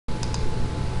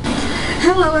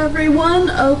Hello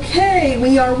everyone. Okay,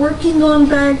 we are working on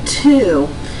bag 2.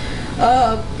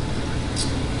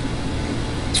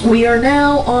 We are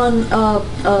now on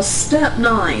step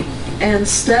 9, and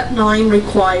step 9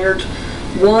 required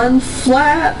one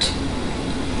flat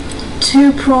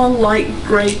 2-prong light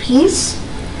gray piece,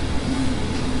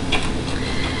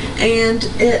 and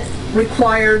it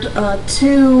required 2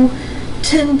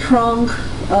 10-prong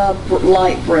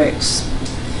light bricks.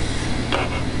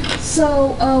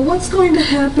 So what's going to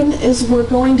happen is we're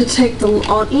going to take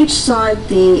on each side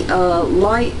the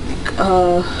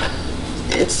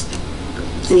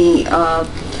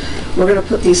we're going to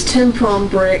put these 10-prong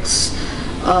bricks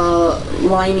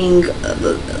lining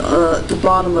the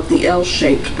bottom of the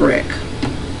L-shaped brick.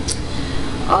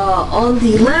 On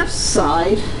the left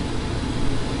side,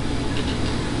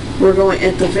 we're going,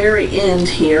 at the very end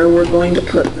here, we're going to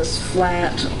put this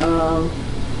flat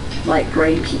light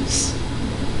gray piece.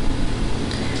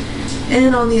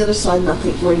 And on the other side,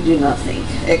 nothing. We do nothing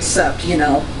except, you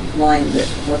know, line it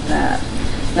with that.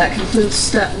 That concludes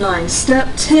step 9. Step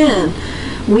 10,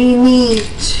 we need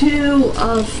 2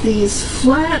 of these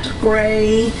flat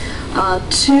gray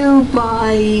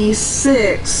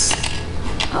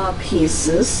 2x6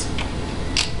 pieces,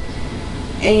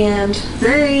 and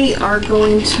they are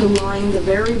going to line the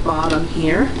very bottom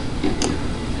here.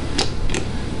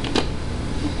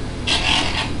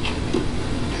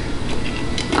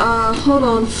 Hold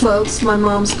on, folks, my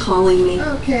mom's calling me.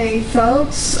 Okay,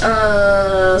 folks,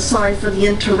 sorry for the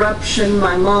interruption.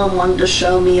 My mom wanted to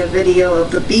show me a video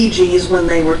of the Bee Gees when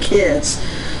they were kids.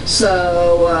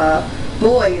 So,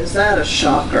 boy, is that a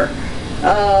shocker.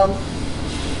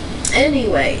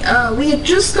 Anyway, we had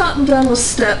just gotten done with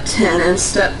step 10, and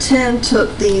step 10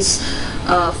 took these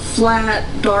flat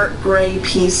dark gray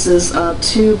pieces of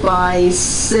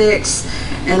 2x6,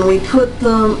 and we put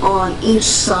them on each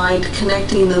side,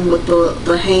 connecting them with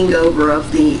the hangover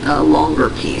of the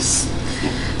longer piece.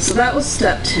 So that was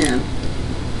step 10.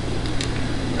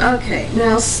 Okay,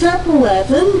 now step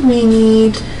 11, we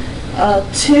need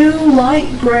 2 light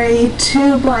gray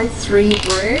 2x3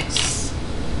 bricks.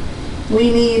 We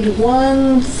need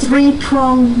 1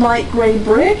 3-prong light gray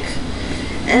brick,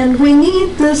 and we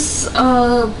need this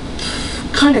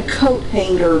kind of coat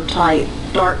hanger type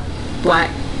dark black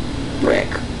brick.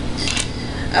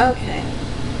 Okay,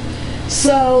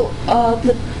 so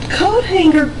the coat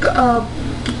hanger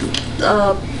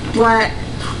black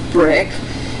brick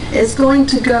is going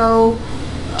to go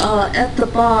at the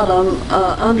bottom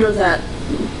under that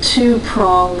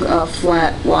 2-prong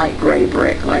flat light gray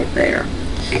brick right there.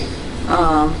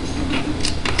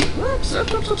 Whoops,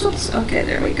 okay,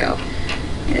 there we go.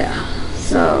 Yeah,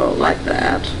 so like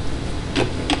that.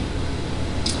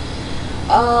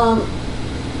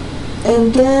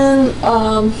 And then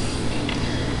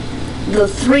the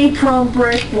 3-prong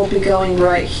brick will be going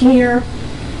right here.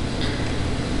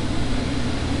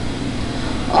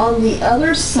 On the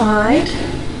other side,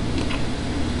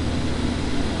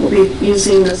 we'll be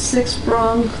using the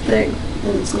 6-prong thing,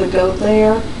 and it's going to go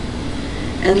there.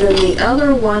 And then the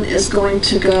other one is going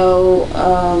to go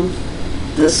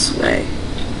this way.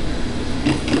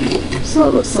 So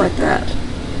it looks like that.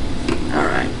 All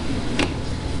right.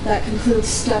 That concludes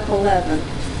step 11.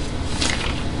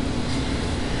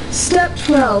 Step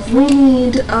 12, we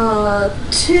need 2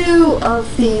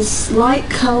 of these light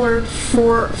colored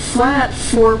flat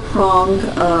 4-prong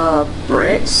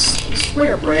bricks,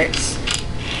 square bricks,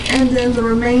 and then the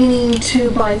remaining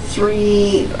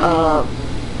 2x3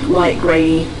 light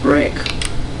gray brick.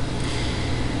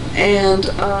 And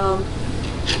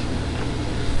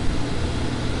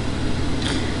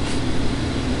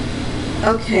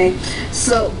okay,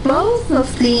 so both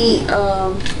of the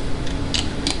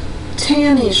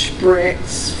tannish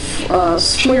bricks,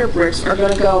 square bricks, are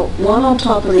going to go one on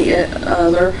top of the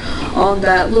other on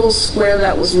that little square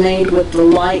that was made with the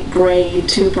light gray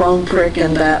 2-prong brick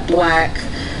and that black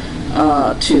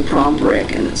 2-prong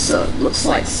brick, and so it looks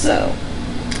like so.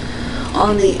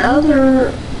 On the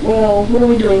other, well, what are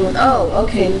we doing with, oh,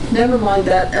 okay, never mind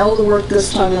that. All the work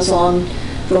this time is on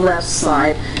the left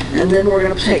side, and then we're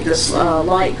going to take this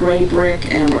light gray brick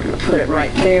and we're going to put it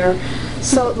right there.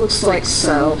 So it looks like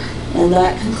so, and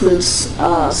that concludes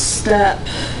step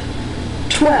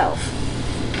 12.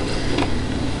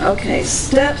 Okay,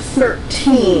 step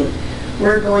 13,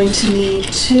 we're going to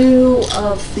need 2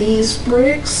 of these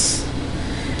bricks,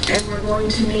 and we're going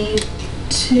to need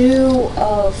 2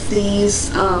 of these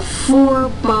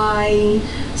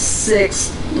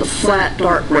 4x6 flat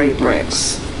dark gray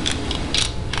bricks.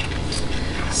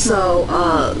 So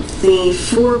the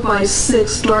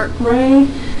 4x6 dark gray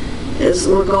is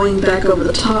we're going back over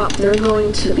the top. They're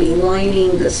going to be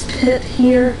lining this pit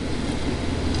here,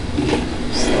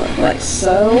 like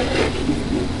so.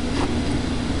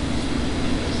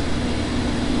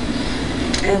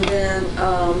 And then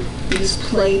these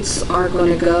plates are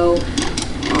going to go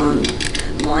on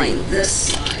and line this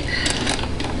side.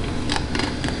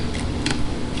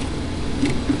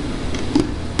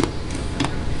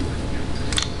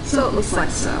 So it looks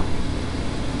like so.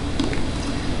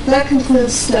 That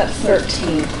concludes step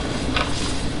 13.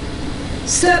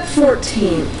 Step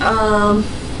 14.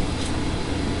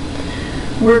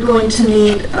 We're going to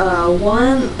need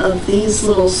one of these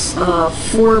little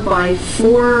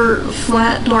 4x4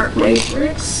 flat dark gray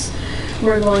bricks.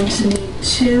 We're going to need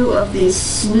 2 of these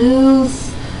smooth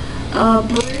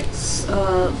bricks,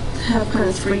 have kind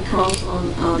of 3 prongs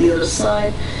on the other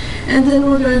side. And then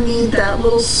we're going to need that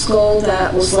little skull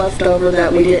that was left over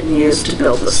that we didn't use to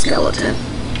build the skeleton.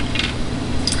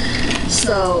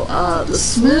 So the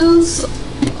smooths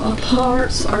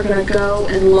parts are going to go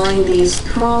and line these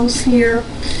prongs here,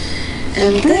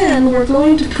 and then we're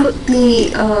going to put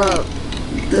the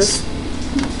this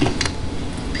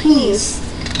piece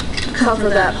to cover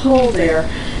that hole there.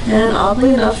 And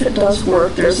oddly enough, it does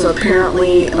work. There's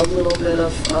apparently a little bit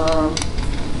of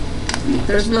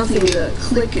there's nothing to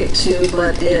click it to,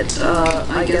 but it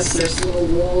I guess there's little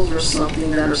walls or something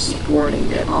that are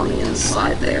supporting it on the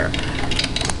inside there.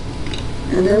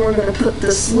 And then we're going to put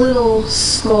this little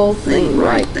skull thing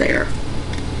right there.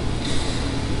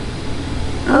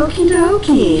 Okie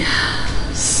dokie.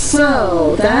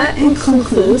 So that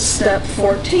concludes step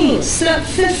 14. Step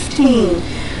 15.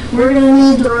 We're going to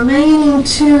need the remaining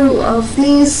 2 of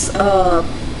these 6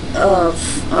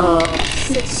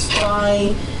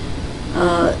 by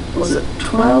was it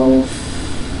 12?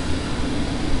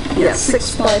 Yeah,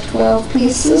 6 by 12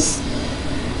 pieces.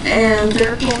 And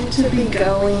they're going to be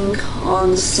going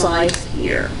on the side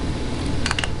here.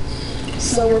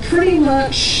 So we're pretty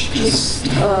much just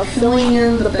filling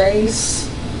in the base.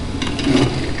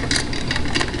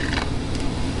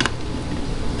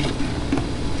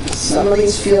 Some of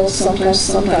these feel sometimes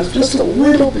just a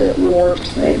little bit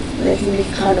warped. They can be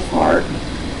kind of hard.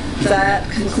 That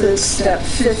concludes step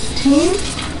 15.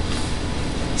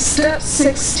 Step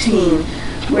 16.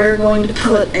 We're going to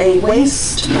put a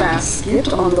waste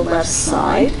basket on the left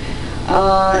side.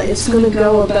 It's going to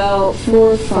go about 4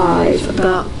 or 5,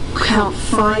 about count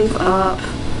 5 up.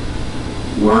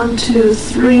 1, 2,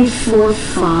 3, 4,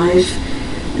 5,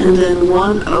 and then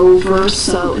 1 over,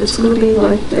 so it's going to be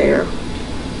like there.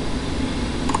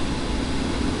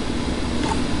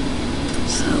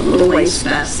 So a little waste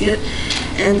basket.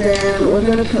 And then we're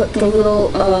going to put the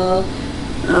little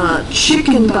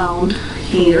chicken bone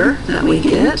here that we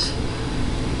get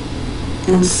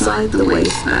inside the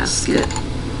waste basket.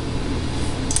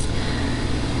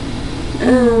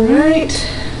 Alright,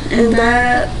 and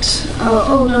that,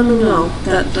 oh no,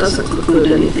 that doesn't include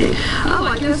anything. Oh,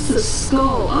 I guess the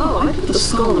skull, oh, I put the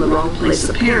skull in the wrong place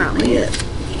apparently.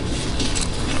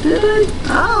 Did I?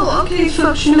 Oh, okay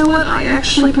folks, you know what? I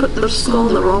actually put the skull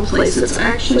in the wrong place. It's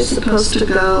actually supposed to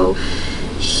go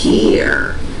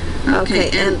here. Okay,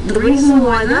 and the reason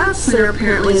why that's there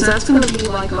apparently is that's going to be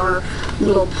like our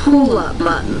little pull-up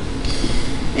button.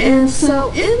 And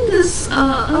so in this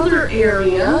other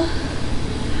area,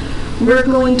 we're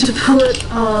going to put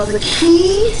the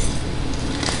key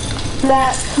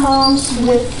that comes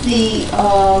with the,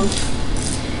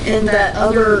 in that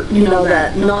other, you know,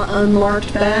 that not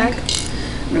unmarked bag.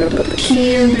 We're going to put the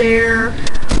key in there.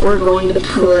 We're going to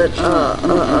put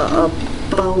a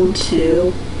bone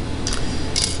too.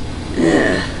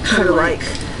 Kind of like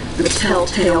the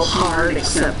telltale heart,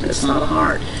 except it's not a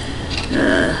heart.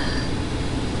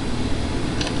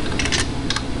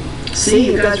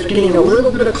 See, you guys are getting a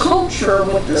little bit of culture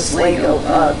with this Lego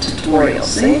tutorial,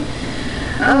 see?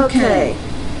 Okay,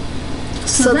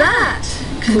 so that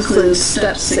concludes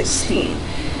step 16.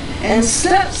 And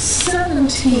step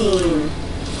 17,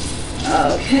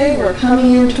 okay, we're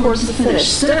coming in towards the finish.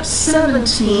 Step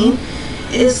 17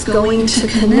 is going to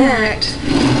connect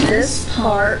this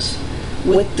part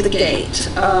with the gate.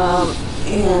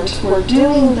 And we're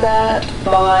doing that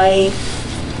by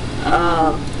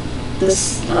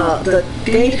the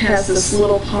gate has this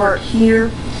little part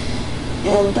here,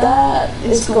 and that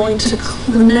is going to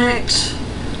connect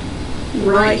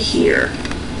right here.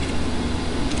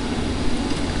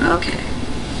 Okay,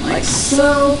 like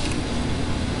so.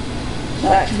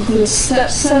 That concludes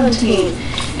step 17.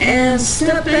 And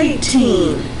step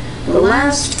 18, the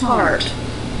last part.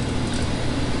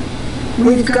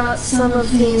 We've got some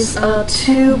of these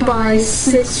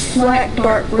 2x6 flat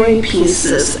dark gray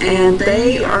pieces, and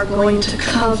they are going to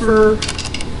cover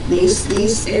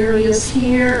these areas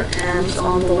here and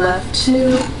on the left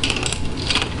too.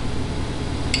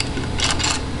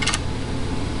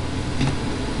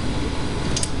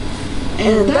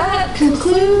 And that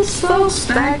concludes, folks,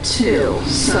 Bag 2.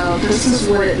 So this is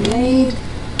what it made.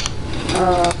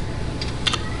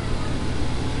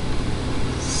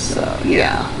 So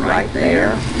yeah, right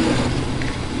there.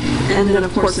 And then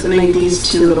of course it made these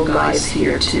two little guys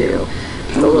here too.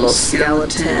 The little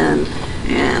skeleton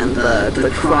and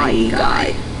the cryy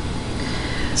guy.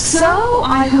 So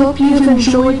I hope you've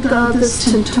enjoyed this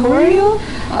tutorial.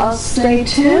 Stay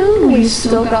tuned, we've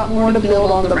still got more to build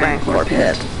on the Rancor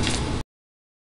pit.